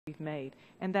we've made,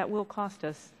 and that will cost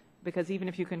us, because even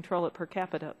if you control it per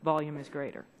capita, volume is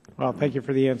greater. Well, thank you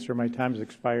for the answer. My time's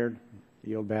expired.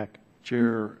 Yield back.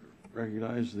 Chair,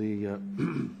 recognize the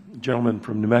gentleman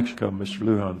from New Mexico, Mr.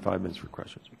 Lujan, 5 minutes for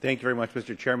questions. Thank you very much,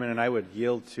 Mr. Chairman, and I would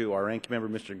yield to our ranking member,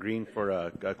 Mr. Green, for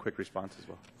a quick response as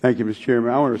well. Thank you, Mr. Chairman.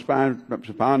 I want to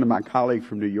respond to my colleague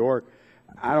from New York.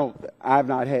 I've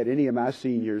not had any of my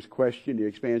seniors question the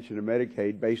expansion of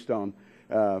Medicaid based on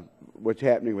what's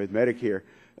happening with Medicare.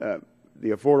 The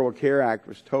Affordable Care Act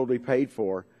was totally paid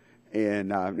for,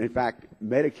 and in fact,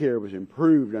 Medicare was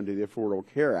improved under the Affordable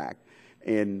Care Act.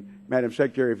 And Madam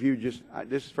Secretary, if you just,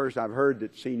 this is the first I've heard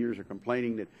that seniors are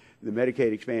complaining that the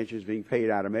Medicaid expansion is being paid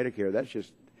out of Medicare. That's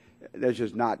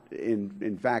just not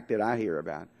in fact that I hear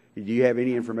about. Do you have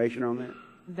any information on that?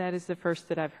 That is the first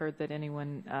that I've heard that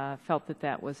anyone felt that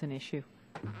that was an issue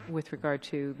with regard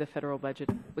to the federal budget,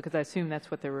 because I assume that's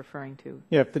what they're referring to.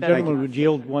 Yeah, if the gentleman would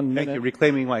yield 1 minute. Thank you.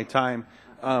 Reclaiming my time.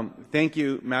 Thank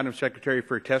you, Madam Secretary,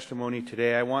 for testimony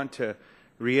today. I want to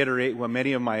reiterate what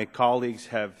many of my colleagues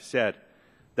have said,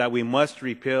 that we must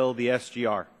repeal the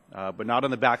SGR, but not on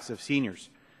the backs of seniors,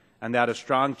 and that a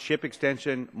strong CHIP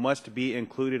extension must be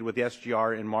included with the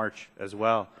SGR in March as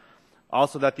well.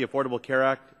 Also, that the Affordable Care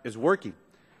Act is working,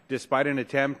 despite an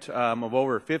attempt of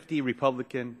over 50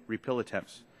 Republican repeal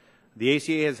attempts. The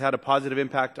ACA has had a positive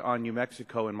impact on New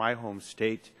Mexico in my home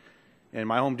state. In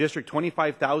my home district,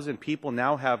 25,000 people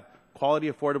now have quality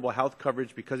affordable health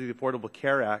coverage because of the Affordable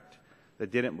Care Act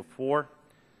that didn't before.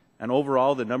 And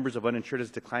overall, the numbers of uninsured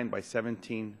has declined by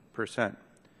 17%.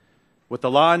 With the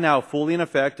law now fully in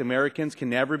effect, Americans can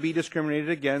never be discriminated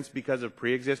against because of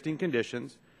pre-existing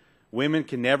conditions. Women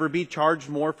can never be charged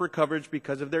more for coverage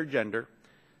because of their gender.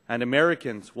 And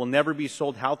Americans will never be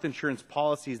sold health insurance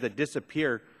policies that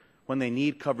disappear when they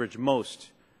need coverage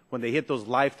most, when they hit those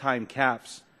lifetime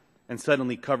caps and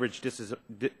suddenly coverage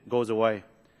goes away.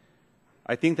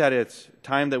 I think that it's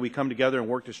time that we come together and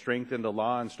work to strengthen the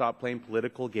law and stop playing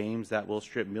political games that will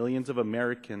strip millions of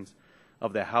Americans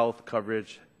of the health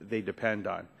coverage they depend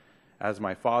on. As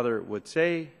my father would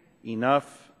say,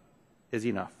 enough is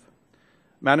enough.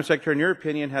 Madam Secretary, in your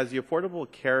opinion, has the Affordable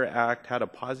Care Act had a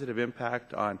positive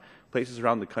impact on places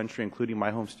around the country, including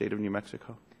my home state of New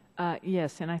Mexico?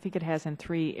 Yes, and I think it has in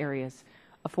 3 areas: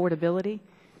 affordability,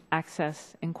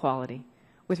 access, and quality.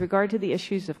 With regard to the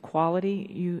issues of quality,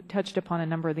 you touched upon a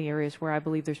number of the areas where I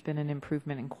believe there's been an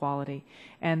improvement in quality.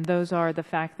 And those are the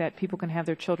fact that people can have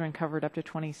their children covered up to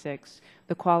 26,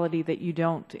 the quality that you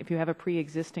don't, if you have a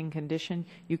pre-existing condition,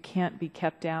 you can't be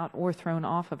kept out or thrown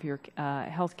off of your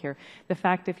health care. The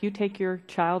fact if you take your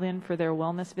child in for their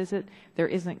wellness visit, there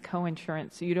isn't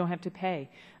co-insurance, so you don't have to pay.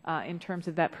 In terms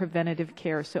of that preventative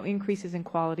care. So increases in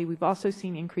quality. We've also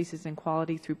seen increases in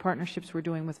quality through partnerships we're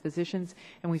doing with physicians,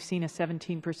 and we've seen a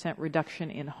 17%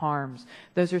 reduction in harms.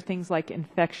 Those are things like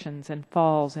infections and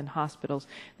falls in hospitals.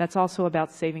 That's also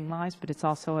about saving lives, but it's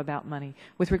also about money.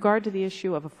 With regard to the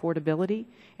issue of affordability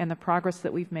and the progress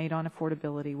that we've made on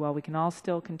affordability, while we can all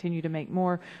still continue to make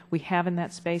more, we have in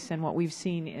that space, and what we've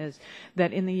seen is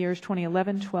that in the years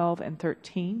 2011, 12, and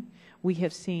 13, we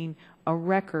have seen a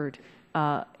record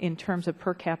in terms of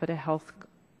per capita health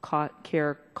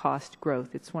care cost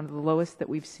growth. It's one of the lowest that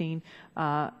we've seen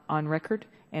on record,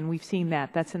 and we've seen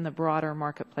that. That's in the broader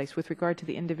marketplace. With regard to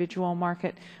the individual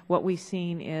market, what we've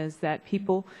seen is that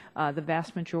people, the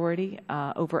vast majority,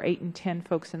 over 8 in 10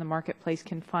 folks in the marketplace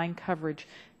can find coverage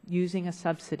using a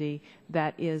subsidy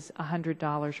that is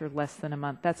 $100 or less than a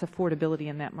month. That's affordability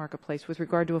in that marketplace. With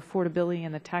regard to affordability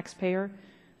in the taxpayer,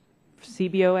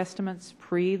 CBO estimates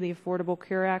pre the Affordable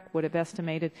Care Act would have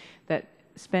estimated that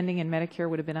spending in Medicare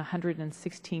would have been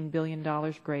 $116 billion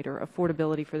greater.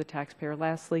 Affordability for the taxpayer.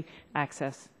 Lastly,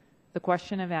 access. The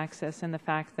question of access and the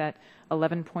fact that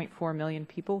 11.4 million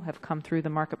people have come through the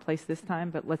marketplace this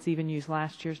time, but let's even use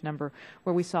last year's number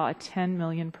where we saw a 10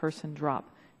 million person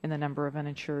drop in the number of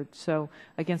uninsured. So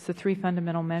against the 3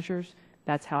 fundamental measures,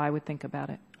 that's how I would think about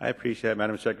it. I appreciate that,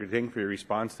 Madam Secretary. Thank you for your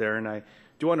response there. And I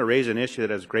do want to raise an issue that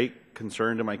has great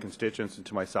concern to my constituents and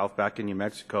to myself back in New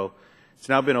Mexico. It's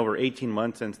now been over 18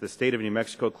 months since the state of New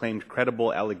Mexico claimed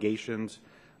credible allegations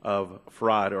of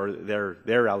fraud, or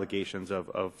their allegations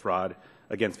of fraud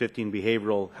against 15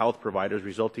 behavioral health providers,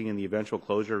 resulting in the eventual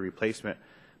closure or replacement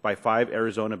by 5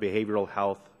 Arizona behavioral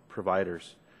health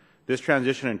providers. This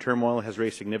transition and turmoil has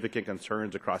raised significant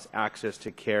concerns across access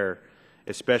to care,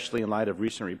 especially in light of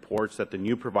recent reports that the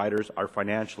new providers are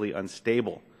financially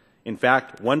unstable. In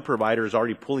fact, one provider is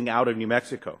already pulling out of New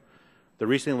Mexico. The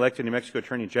recently elected New Mexico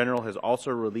Attorney General has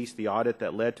also released the audit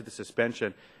that led to the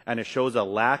suspension, and it shows a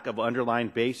lack of underlying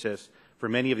basis for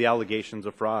many of the allegations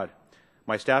of fraud.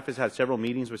 My staff has had several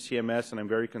meetings with CMS, and I'm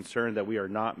very concerned that we are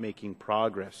not making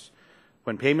progress.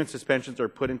 When payment suspensions are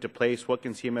put into place, what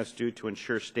can CMS do to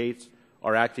ensure states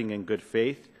are acting in good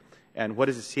faith? And what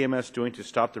is the CMS doing to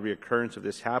stop the reoccurrence of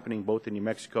this happening both in New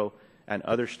Mexico and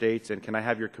other states? And can I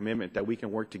have your commitment that we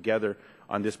can work together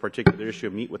on this particular issue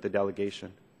and meet with the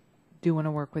delegation? Do want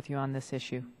to work with you on this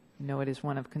issue. You know, it is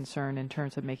one of concern in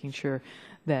terms of making sure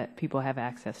that people have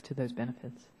access to those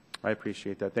benefits. I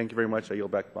appreciate that. Thank you very much. I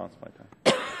yield back the balance of my time.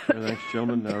 Thanks,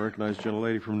 gentlemen. Now I recognize the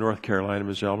gentlelady from North Carolina,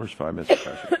 Ms. Elmers, 5 minutes of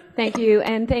question. Thank you,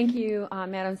 and thank you,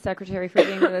 Madam Secretary, for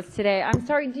being with us today. I'm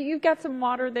sorry, you've got some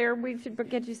water there? We should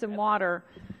get you some water.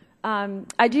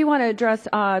 I do want to address,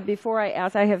 before I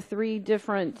ask, I have 3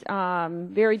 different,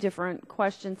 very different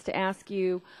questions to ask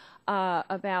you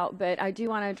about, but I do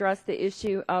want to address the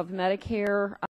issue of Medicare